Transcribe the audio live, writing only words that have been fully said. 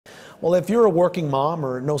Well, if you're a working mom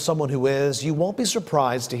or know someone who is, you won't be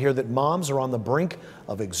surprised to hear that moms are on the brink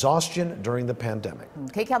of exhaustion during the pandemic.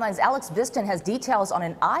 KCAL 9's Alex Biston has details on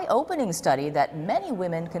an eye-opening study that many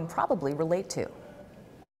women can probably relate to.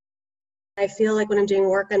 I feel like when I'm doing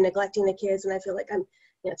work, I'm neglecting the kids, and I feel like I'm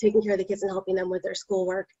taking care of the kids and helping them with their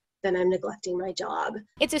schoolwork, then I'm neglecting my job.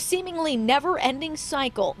 It's a seemingly never-ending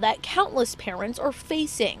cycle that countless parents are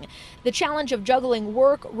facing. The challenge of juggling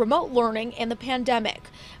work, remote learning, and the pandemic.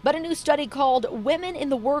 But a new study called Women in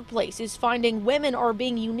the Workplace is finding women are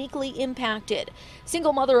being uniquely impacted.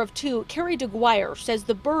 Single mother of two, Carrie DeGuire, says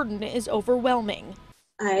the burden is overwhelming.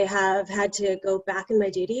 I have had to go back in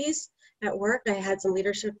my duties at work. I had some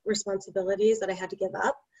leadership responsibilities that I had to give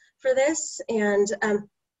up for this, and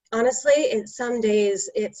honestly, some days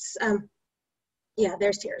it's,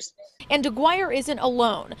 there's tears. And DeGuire isn't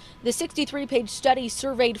alone. The 63-page study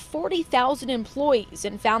surveyed 40,000 employees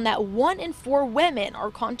and found that 1 in 4 women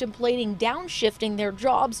are contemplating downshifting their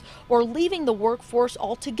jobs or leaving the workforce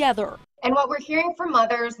altogether. And what we're hearing from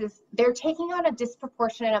mothers is they're taking on a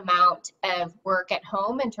disproportionate amount of work at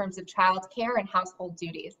home in terms of childcare and household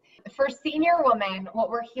duties. For senior women,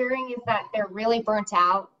 what we're hearing is that they're really burnt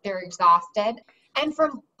out, they're exhausted. And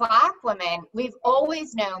from Black women, we've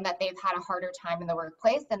always known that they've had a harder time in the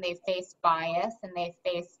workplace and they've faced bias and they've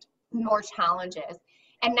faced more challenges.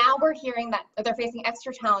 And now we're hearing that they're facing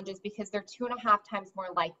extra challenges because they're 2.5 times more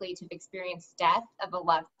likely to have experienced death of a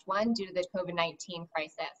loved one due to the COVID-19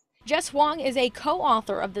 crisis. Jess Huang is a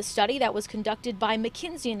co-author of the study that was conducted by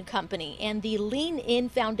McKinsey & Company and the Lean In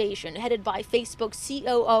Foundation, headed by Facebook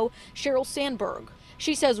COO Sheryl Sandberg.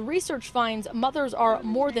 She says research finds mothers are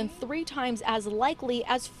more than 3 times as likely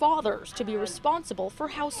as fathers to be responsible for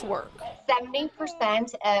housework.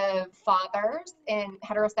 70% of fathers in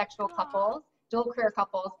heterosexual couples, dual career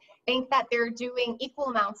couples, think that they're doing equal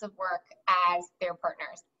amounts of work as their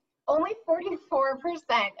partners. Only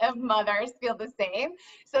 44% of mothers feel the same,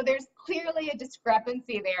 so there's clearly a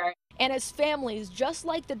discrepancy there. And as families, just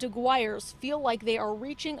like the DeGuires, feel like they are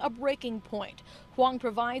reaching a breaking point, Huang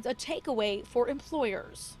provides a takeaway for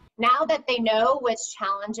employers. Now that they know which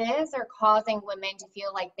challenges are causing women to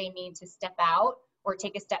feel like they need to step out or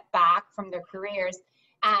take a step back from their careers,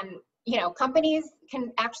 companies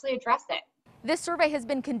can actually address it. This survey has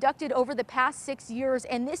been conducted over the past 6 years,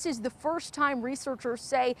 and this is the first time researchers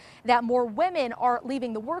say that more women are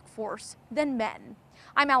leaving the workforce than men.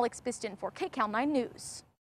 I'm Alex Biston for KCAL 9 News.